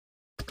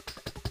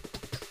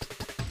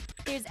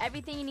Here's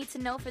everything you need to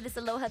know for this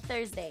Aloha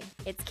Thursday.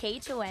 It's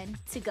KHON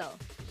to go.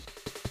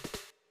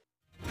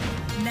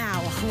 Now,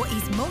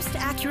 Hawaii's most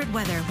accurate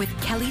weather with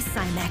Kelly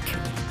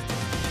Simek.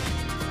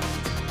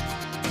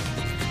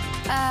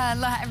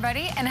 Aloha,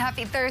 everybody, and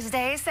happy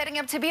Thursday. Setting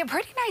up to be a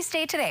pretty nice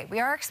day today.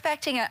 We are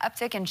expecting an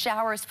uptick in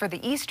showers for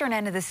the eastern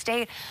end of the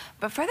state,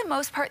 but for the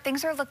most part,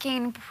 things are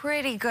looking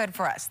pretty good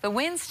for us. The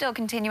wind's still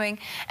continuing,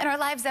 and our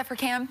live Zephyr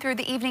Cam through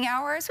the evening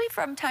hours, we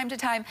from time to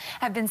time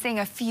have been seeing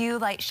a few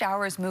light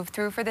showers move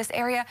through for this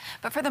area,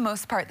 but for the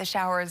most part, the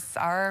showers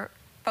are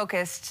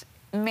focused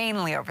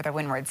mainly over the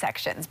windward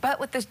sections. But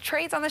with the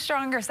trades on the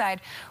stronger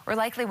side, we're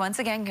likely once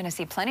again going to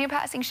see plenty of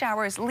passing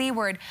showers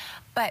leeward,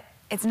 but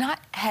it's not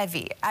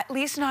heavy, at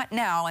least not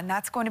now, and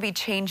that's going to be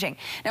changing.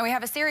 Now, we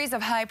have a series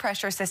of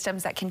high-pressure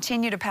systems that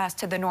continue to pass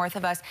to the north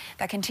of us,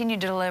 that continue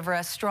to deliver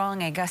us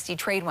strong and gusty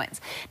trade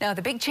winds. Now,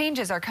 the big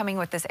changes are coming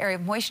with this area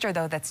of moisture,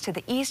 though, that's to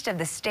the east of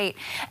the state.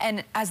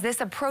 And as this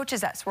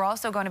approaches us, we're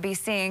also going to be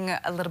seeing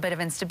a little bit of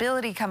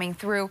instability coming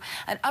through.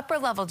 An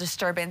upper-level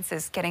disturbance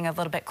is getting a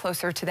little bit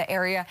closer to the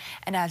area,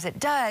 and as it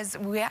does,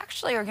 we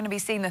actually are going to be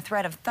seeing the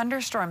threat of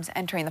thunderstorms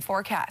entering the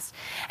forecast.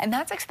 And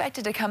that's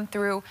expected to come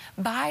through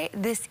by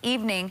this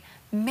evening,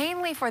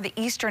 mainly for the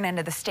eastern end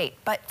of the state,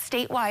 but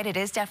statewide it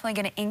is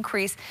definitely going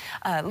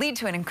to lead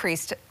to an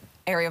increased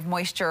area of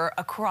moisture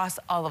across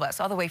all of us,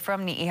 all the way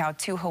from Ni'ihau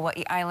to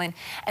Hawaii Island,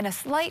 and a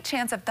slight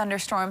chance of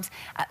thunderstorms,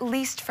 at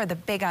least for the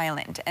Big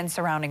Island and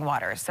surrounding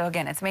waters. So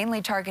again, it's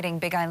mainly targeting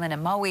Big Island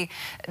and Maui.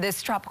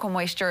 This tropical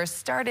moisture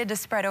started to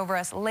spread over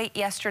us late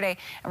yesterday,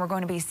 and we're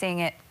going to be seeing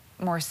it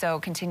more so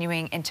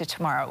continuing into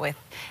tomorrow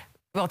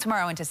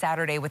tomorrow into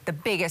Saturday with the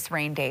biggest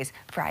rain days,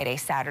 Friday,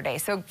 Saturday.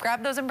 So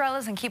grab those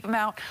umbrellas and keep them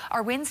out.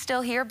 Our wind's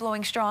still here,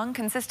 blowing strong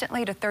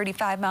consistently to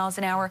 35 miles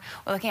an hour.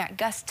 We're looking at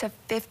gusts to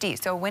 50,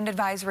 so wind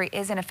advisory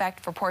is in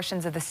effect for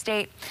portions of the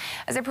state.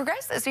 As I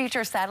progress this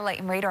future satellite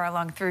and radar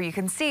along through, you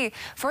can see,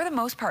 for the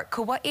most part,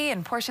 Kauai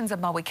and portions of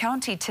Maui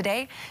County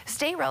today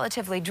stay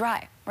relatively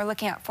dry. We're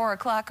looking at 4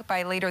 o'clock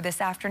by later this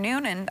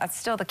afternoon, and that's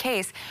still the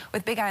case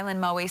with Big Island,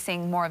 Maui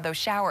seeing more of those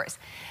showers.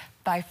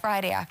 By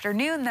Friday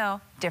afternoon,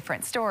 though,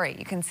 different story.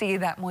 You can see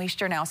that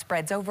moisture now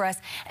spreads over us,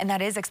 and that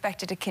is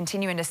expected to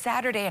continue into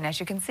Saturday. And as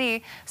you can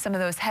see, some of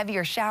those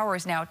heavier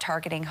showers now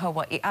targeting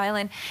Hawaii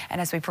Island. And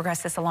as we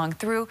progress this along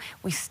through,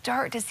 we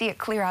start to see it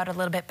clear out a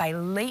little bit by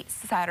late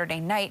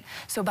Saturday night.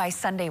 So by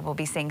Sunday, we'll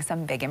be seeing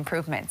some big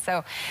improvements.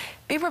 So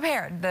be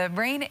prepared. The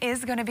rain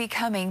is going to be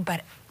coming,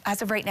 but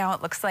as of right now,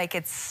 it looks like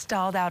it's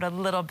stalled out a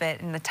little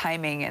bit in the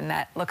timing, and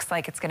that looks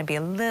like it's going to be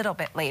a little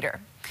bit later.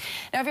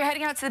 Now, if you're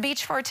heading out to the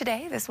beach for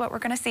today, this is what we're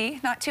going to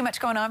see. Not too much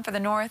going on for the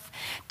north.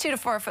 2 to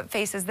 4 foot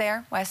faces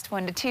there. West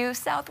 1 to 2,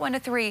 south 1 to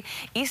 3.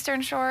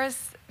 Eastern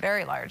shores,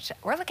 very large.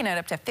 We're looking at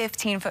up to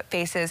 15-foot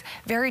faces.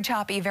 Very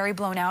choppy, very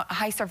blown out. A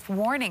high surf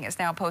warning is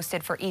now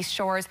posted for east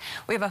shores.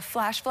 We have a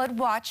flash flood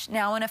watch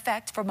now in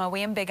effect for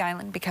Maui and Big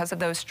Island because of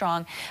those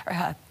strong,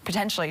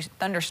 potentially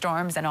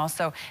thunderstorms and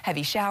also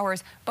heavy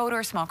showers.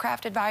 Boater, small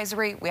craft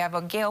advisory. We have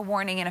a gale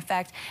warning in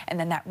effect, and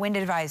then that wind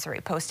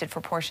advisory posted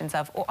for portions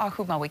of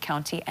Oahu, Maui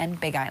County, and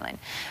Big Island.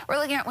 We're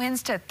looking at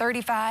winds to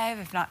 35,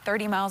 if not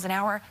 30 miles an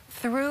hour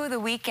through the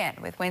weekend,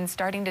 with winds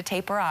starting to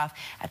taper off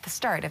at the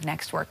start of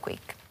next work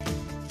week.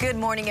 Good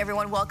morning,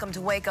 everyone. Welcome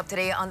to Wake Up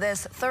Today on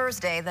this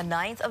Thursday, the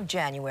 9th of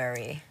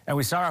January. And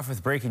we start off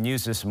with breaking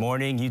news this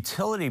morning.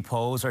 Utility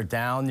poles are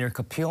down near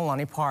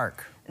Kapiolani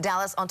Park.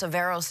 Dallas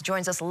Ontiveros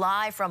joins us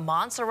live from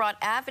Montserrat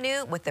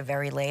Avenue with the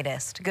very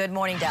latest. Good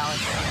morning,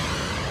 Dallas.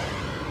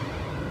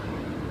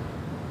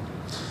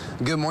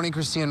 Good morning,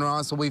 Christine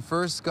Ross. Well, we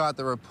first got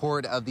the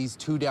report of these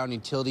 2 down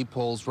utility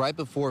poles right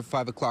before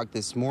 5 o'clock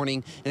this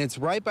morning, and it's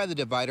right by the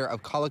divider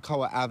of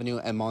Kalakaua Avenue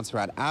and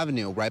Montserrat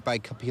Avenue, right by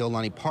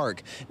Kapiolani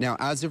Park. Now,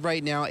 as of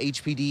right now,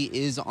 HPD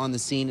is on the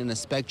scene, and a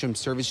Spectrum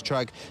service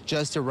truck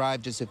just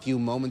arrived just a few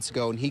moments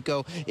ago, and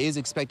HECO is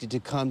expected to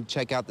come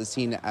check out the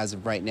scene as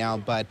of right now.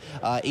 But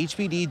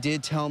HPD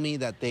did tell me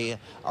that they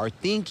are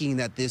thinking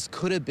that this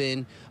could have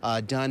been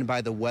done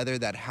by the weather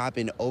that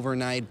happened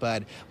overnight,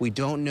 but we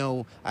don't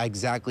know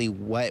exactly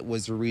what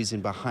was the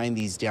reason behind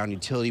these down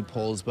utility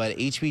poles. But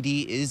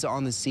HPD is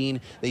on the scene.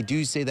 They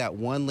do say that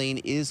one lane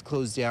is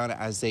closed down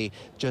as they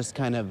just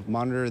kind of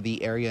monitor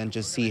the area and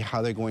just see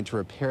how they're going to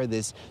repair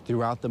this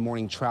throughout the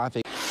morning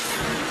traffic.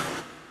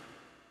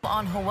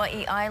 On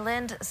Hawaii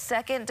Island,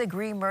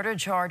 second-degree murder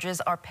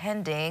charges are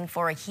pending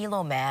for a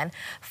Hilo man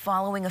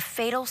following a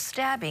fatal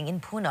stabbing in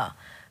Puna.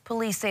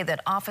 Police say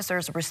that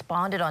officers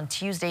responded on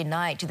Tuesday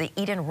night to the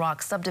Eden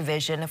Rock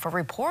subdivision for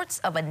reports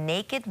of a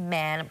naked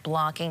man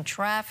blocking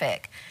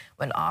traffic.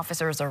 When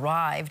officers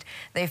arrived,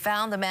 they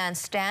found the man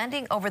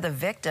standing over the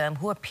victim,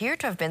 who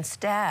appeared to have been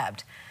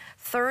stabbed.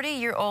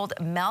 30-year-old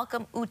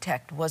Malcolm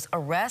Utecht was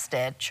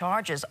arrested.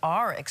 Charges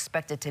are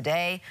expected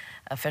today.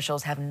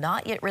 Officials have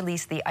not yet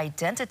released the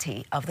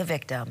identity of the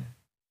victim.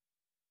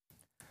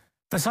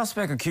 The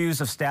suspect accused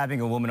of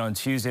stabbing a woman on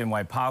Tuesday in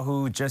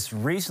Waipahu just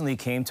recently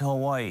came to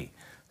Hawaii.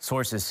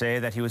 Sources say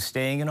that he was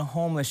staying in a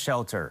homeless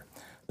shelter.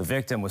 The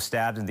victim was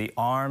stabbed in the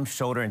arm,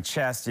 shoulder, and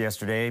chest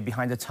yesterday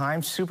behind the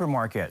Times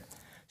supermarket.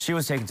 She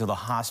was taken to the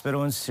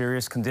hospital in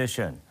serious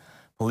condition.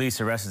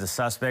 Police arrested the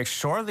suspect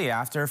shortly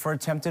after for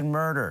attempted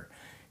murder.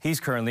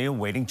 He's currently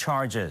awaiting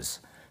charges.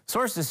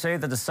 Sources say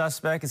that the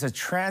suspect is a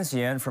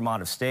transient from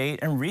out of state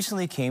and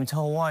recently came to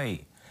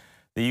Hawaii.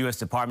 The U.S.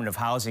 Department of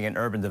Housing and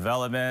Urban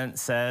Development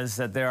says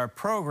that there are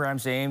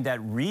programs aimed at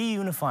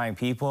reunifying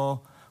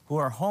people who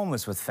are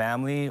homeless with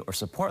family or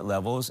support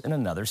levels in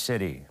another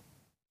city.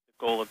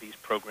 The goal of these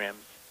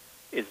programs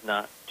is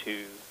not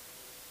to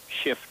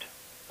shift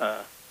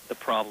the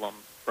problem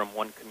from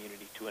one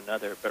community to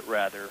another, but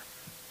rather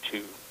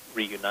to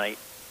reunite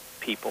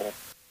people.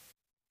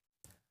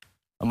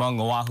 Among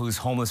Oahu's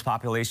homeless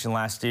population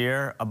last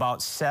year, about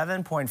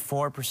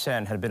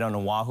 7.4% had been on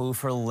Oahu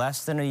for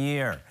less than a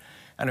year.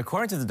 And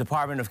according to the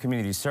Department of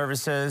Community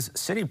Services,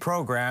 city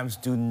programs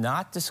do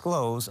not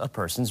disclose a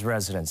person's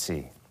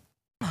residency.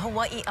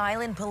 Hawaii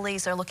Island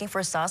police are looking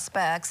for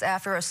suspects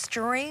after a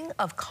string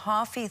of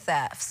coffee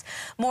thefts.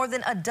 More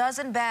than a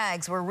dozen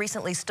bags were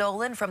recently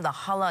stolen from the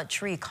Hala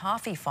Tree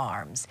coffee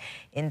farms.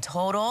 In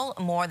total,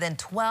 more than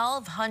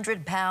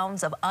 1,200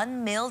 pounds of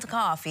unmilled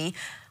coffee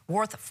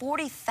worth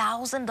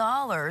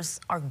 $40,000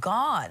 are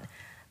gone.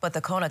 But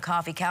the Kona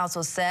Coffee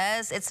Council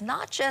says it's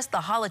not just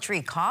the Hala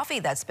Tree coffee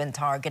that's been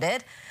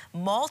targeted.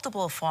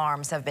 Multiple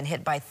farms have been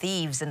hit by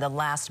thieves in the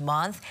last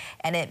month,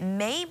 and it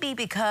may be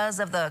because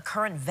of the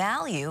current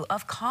value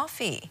of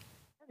coffee.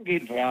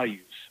 Aggregate values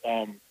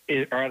are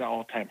at an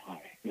all-time high.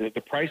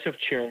 The price of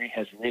cherry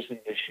has risen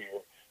this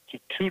year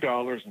to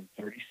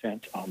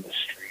 $2.30 on the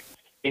street.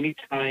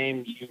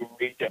 Anytime you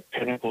reach a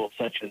pinnacle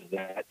such as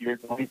that, you're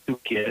going to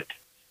get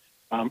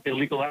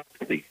illegal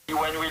activity.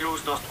 When we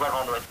lose those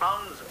 1,200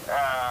 pounds,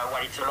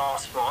 well, it's a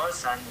loss for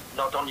us, and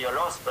not only a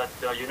loss, but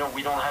you know,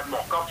 we don't have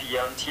more coffee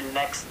until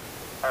next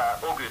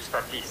August,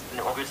 at least, in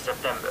August,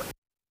 September.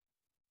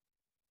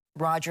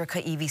 Roger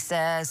Kaivi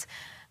says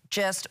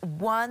just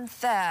one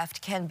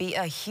theft can be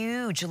a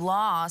huge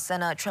loss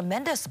and a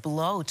tremendous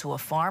blow to a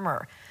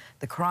farmer.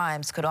 The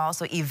crimes could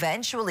also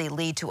eventually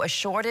lead to a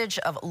shortage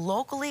of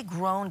locally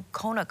grown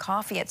Kona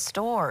coffee at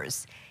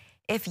stores.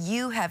 If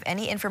you have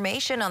any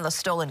information on the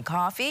stolen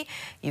coffee,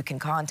 you can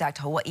contact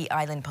Hawaii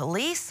Island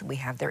Police. We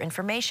have their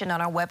information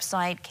on our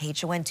website,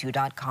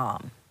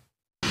 KHON2.com.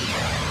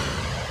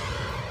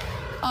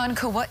 On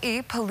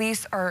Kauai,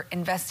 police are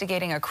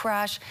investigating a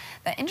crash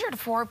that injured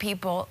 4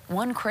 people,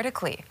 1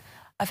 critically.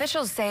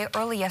 Officials say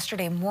early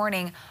yesterday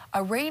morning,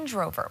 a Range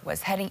Rover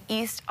was heading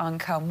east on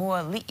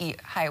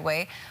Kaumuali'i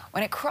Highway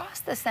when it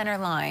crossed the center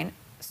line,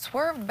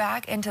 swerved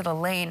back into the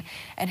lane,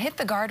 and hit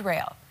the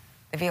guardrail.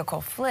 The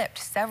vehicle flipped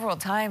several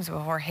times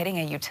before hitting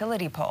a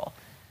utility pole.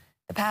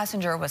 The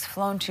passenger was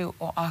flown to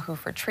Oahu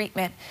for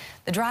treatment.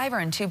 The driver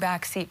and 2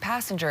 backseat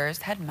passengers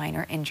had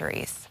minor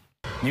injuries.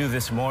 New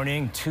this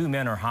morning, 2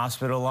 men are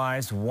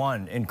hospitalized,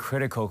 1 in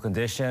critical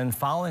condition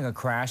following a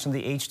crash on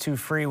the H2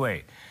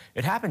 freeway.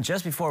 It happened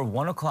just before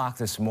 1 o'clock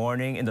this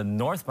morning in the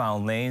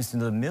northbound lanes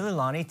near the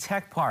Mililani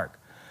Tech Park.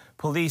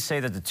 Police say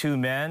that the 2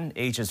 men,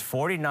 ages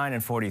 49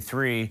 and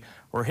 43,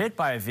 were hit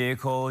by a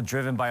vehicle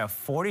driven by a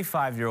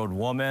 45-year-old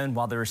woman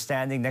while they were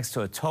standing next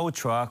to a tow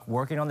truck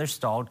working on their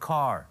stalled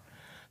car.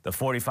 The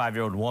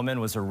 45-year-old woman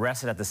was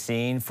arrested at the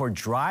scene for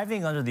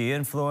driving under the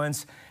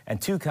influence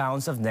and 2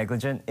 counts of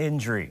negligent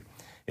injury.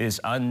 It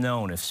is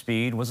unknown if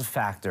speed was a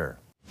factor.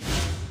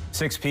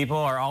 6 people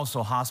are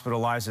also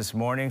hospitalized this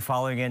morning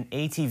following an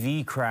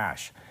ATV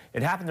crash.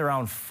 It happened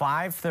around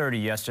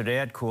 5:30 yesterday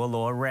at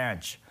Kualoa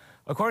Ranch.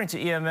 According to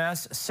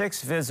EMS,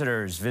 6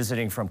 visitors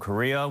visiting from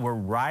Korea were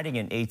riding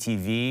an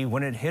ATV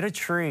when it hit a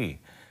tree.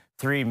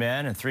 3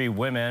 men and 3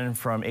 women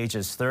from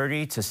ages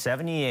 30 to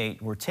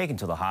 78 were taken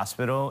to the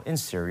hospital in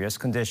serious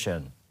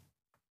condition.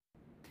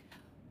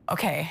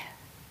 Okay,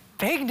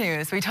 big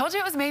news. We told you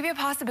it was maybe a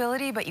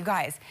possibility, but you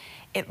guys,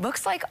 it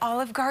looks like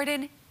Olive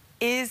Garden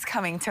is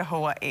coming to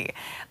Hawaii.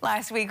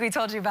 Last week, we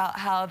told you about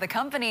how the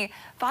company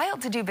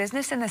filed to do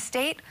business in the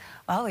state.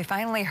 Well, we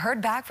finally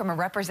heard back from a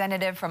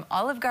representative from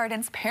Olive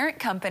Garden's parent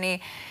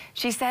company.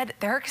 She said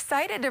they're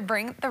excited to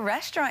bring the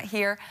restaurant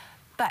here,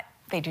 but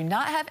they do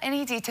not have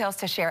any details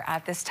to share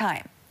at this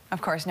time. Of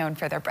course, known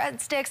for their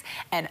breadsticks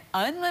and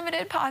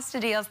unlimited pasta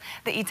deals,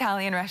 the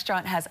Italian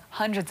restaurant has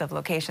hundreds of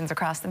locations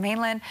across the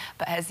mainland,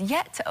 but has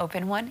yet to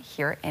open one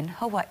here in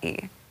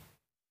Hawaii.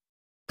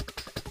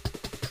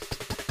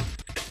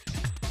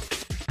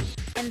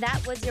 And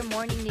that was your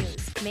morning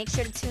news. Make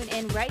sure to tune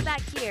in right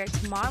back here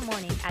tomorrow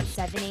morning at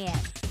 7 a.m.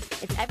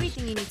 It's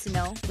everything you need to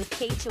know with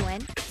KHON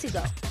to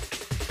go.